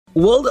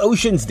World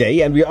Oceans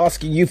Day, and we're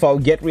asking you for our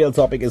Get Real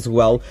topic as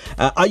well.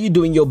 Are you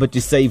doing your bit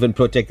to save and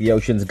protect the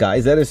oceans,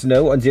 guys? Let us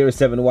know on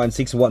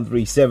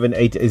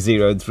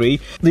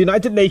 0716137803. The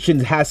United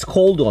Nations has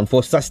called on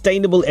for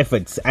sustainable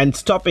efforts and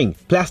stopping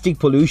plastic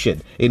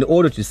pollution in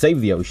order to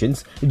save the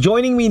oceans.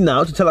 Joining me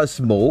now to tell us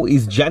more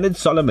is Janet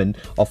Solomon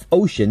of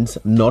Oceans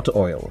Not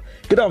Oil.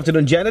 Good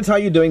afternoon, Janet. How are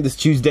you doing this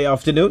Tuesday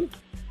afternoon?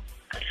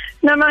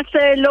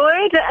 Namaste,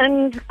 Lloyd,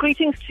 and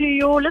greetings to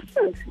your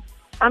listeners.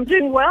 I'm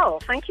doing well,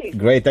 thank you.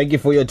 Great, thank you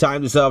for your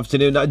time this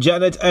afternoon. Now,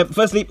 Janet,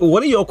 firstly,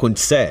 what are your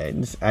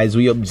concerns as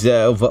we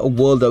observe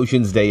World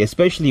Oceans Day,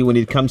 especially when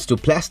it comes to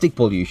plastic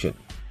pollution?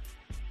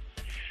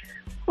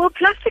 Well,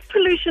 plastic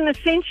pollution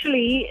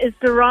essentially is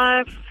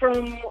derived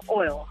from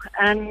oil,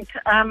 and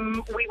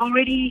we've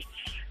already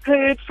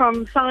heard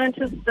from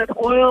scientists that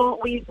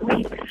we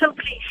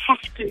simply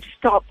have to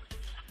stop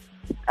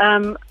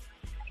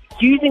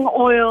using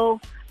oil,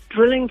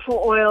 drilling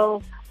for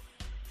oil,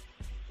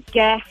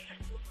 gas,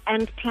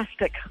 and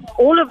plastic.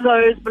 All of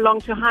those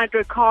belong to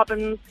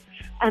hydrocarbons,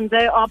 and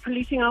they are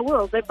polluting our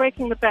world. They're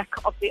breaking the back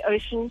of the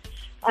ocean,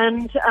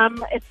 and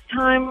it's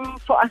time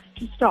for us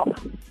to stop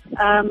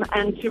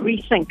and to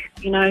rethink.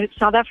 You know,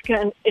 South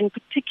Africa in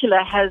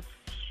particular has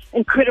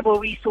incredible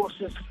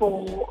resources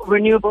for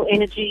renewable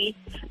energy,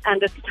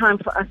 and it's time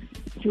for us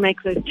to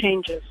make those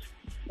changes.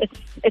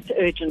 It's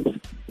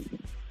urgent.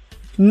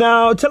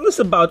 Now, tell us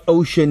about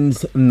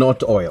Oceans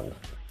Not Oil.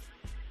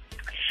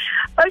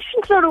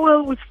 Oceans Not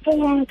Oil was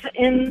formed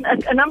in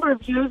a number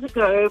of years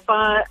ago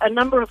by a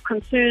number of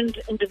concerned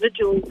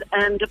individuals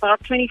and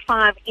about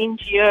 25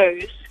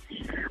 NGOs.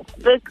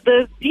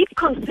 The deep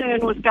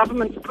concern was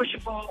government's push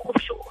for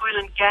offshore oil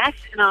and gas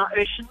in our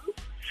oceans.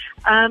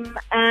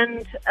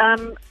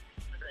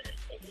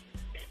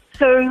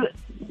 So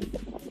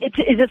it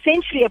is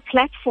essentially a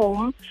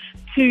platform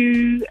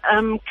to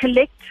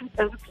create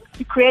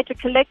a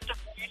collective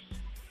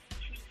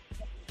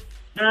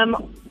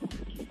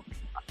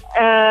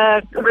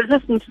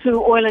resistance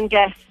to oil and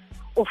gas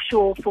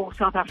offshore for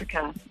South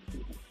Africa.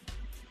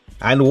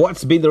 And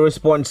what's been the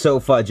response so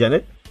far,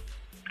 Janet?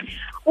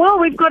 Well,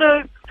 we've got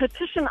a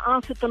petition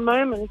out at the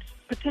moment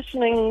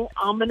petitioning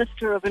our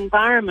Minister of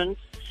Environment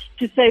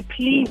to say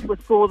please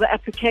withdraw the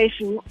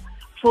application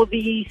for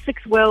the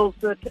 6 wells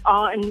that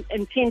are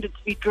intended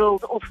to be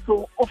drilled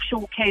offshore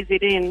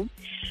KZN.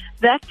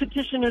 That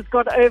petition has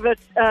got over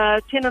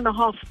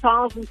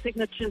 10,500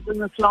 signatures in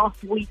this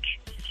last week.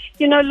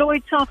 You know,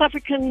 Lloyd, South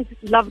Africans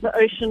love the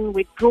ocean.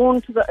 We're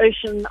drawn to the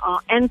ocean. Our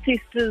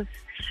ancestors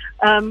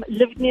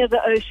lived near the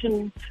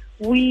ocean.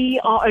 We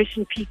are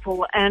ocean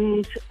people,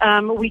 and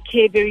we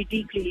care very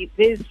deeply.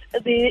 There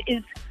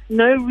is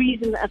no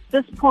reason at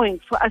this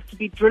point for us to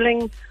be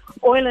drilling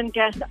oil and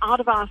gas out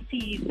of our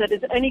seas that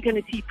is only going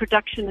to see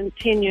production in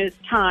 10 years'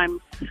 time,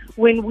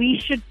 when we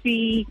should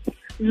be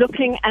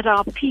looking at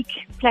our peak,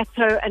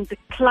 plateau, and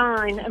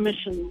decline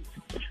emissions.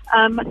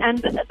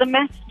 And the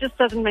maths just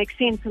doesn't make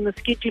sense, and the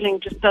scheduling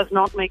just does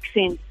not make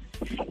sense.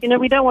 You know,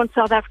 we don't want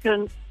South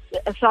Africa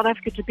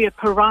to be a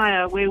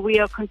pariah where we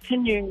are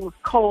continuing with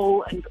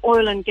coal and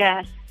oil and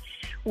gas,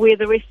 where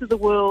the rest of the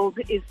world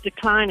is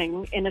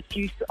declining in its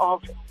use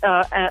of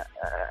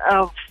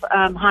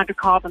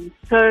hydrocarbons.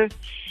 So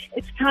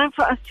it's time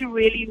for us to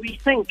really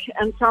rethink.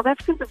 And South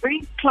Africans are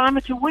very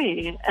climate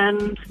aware,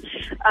 and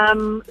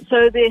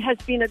so there has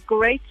been a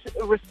great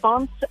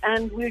response,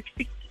 and we're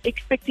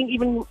expecting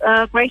even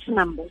greater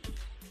numbers.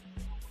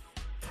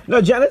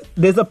 Now, Janet,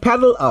 there's a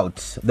paddle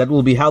out that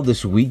will be held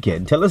this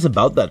weekend. Tell us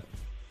about that.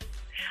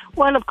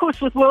 Well, of course,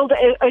 with World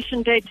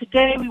Ocean Day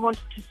today, we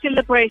wanted to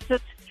celebrate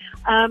it.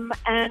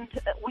 And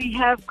we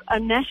have a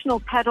national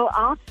paddle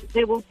out.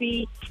 There will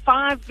be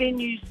 5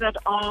 venues that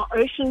are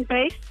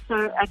ocean-based.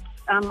 So at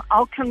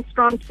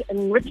Alkanstrand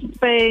in Richards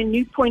Bay,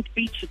 New Point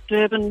Beach at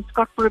Durban,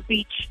 Scottsboro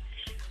Beach,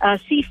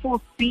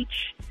 Seaforth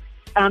Beach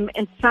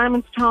in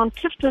Simonstown,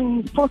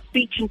 Clifton, Fourth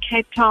Beach in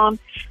Cape Town,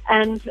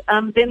 and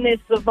then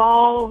there's the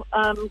Vaal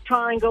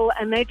Triangle,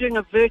 and they're doing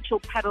a virtual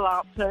paddle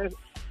out. So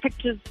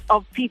pictures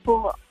of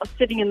people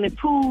sitting in their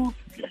pools,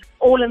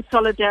 all in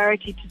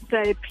solidarity to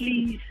say,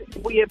 please,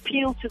 we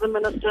appeal to the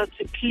Minister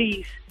to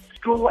please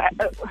draw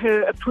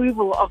her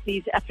approval of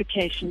these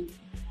applications.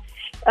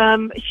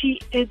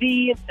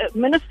 The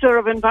Minister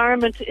of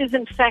Environment is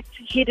in fact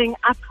heading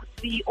up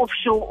the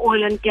offshore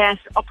oil and gas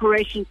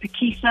operation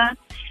Pikisa.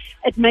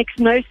 It makes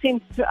no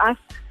sense to us,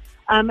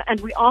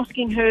 and we're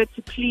asking her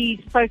to please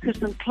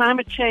focus on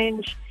climate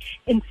change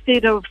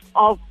instead of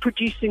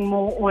producing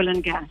more oil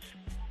and gas.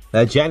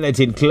 Janet,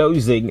 in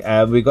closing,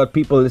 we've got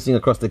people listening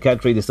across the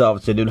country this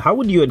afternoon. How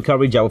would you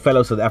encourage our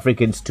fellow South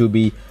Africans to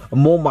be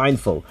more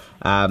mindful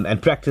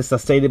and practice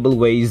sustainable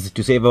ways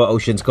to save our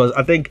oceans? Because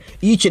I think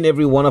each and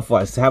every one of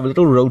us have a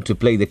little role to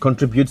play that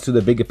contributes to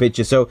the bigger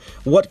picture. So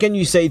what can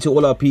you say to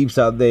all our peeps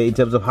out there in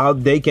terms of how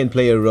they can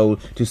play a role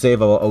to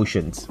save our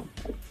oceans?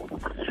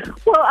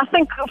 Well, I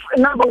think,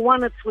 number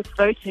one, it's with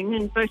voting,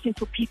 and voting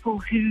for people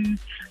who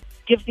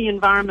give the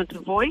environment a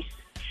voice.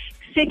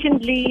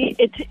 Secondly,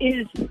 it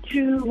is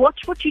to watch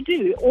what you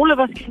do. All of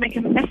us can make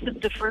a massive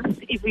difference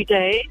every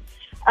day.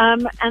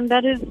 and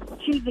that is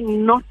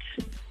choosing not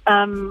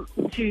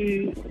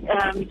to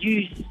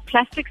use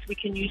plastics. We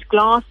can use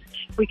glass,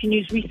 we can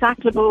use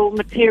recyclable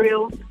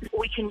materials,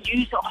 we can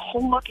use a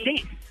whole lot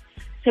less.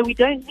 So we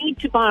don't need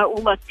to buy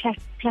all that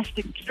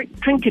plastic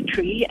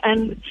trinketry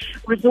and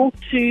resort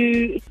to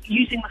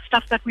using the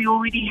stuff that we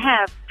already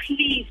have.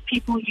 Please,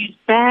 people, use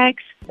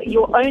bags,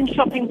 your own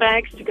shopping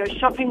bags to go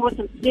shopping with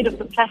instead of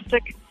the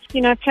plastic. You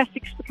know,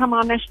 plastic's become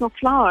our national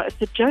flower.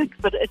 It's a joke,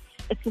 but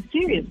it's a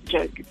serious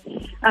joke.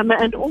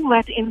 And all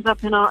that ends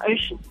up in our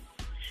ocean.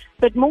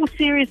 But more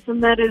serious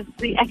than that is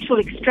the actual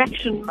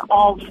extraction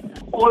of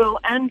oil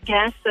and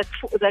gas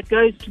that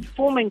goes to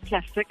forming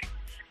plastic.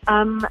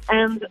 And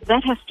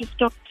that has to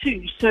stop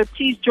too. So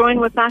please join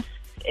with us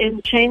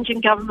in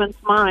changing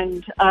government's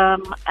mind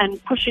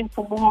and pushing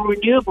for more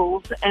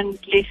renewables and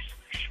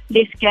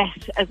less gas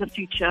as a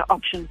future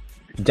option.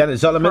 Janet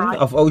Solomon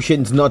of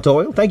Oceans Not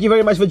Oil, thank you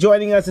very much for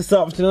joining us this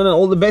afternoon, and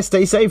all the best.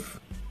 Stay safe.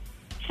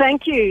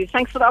 Thank you.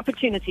 Thanks for the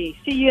opportunity.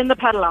 See you in the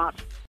paddle out.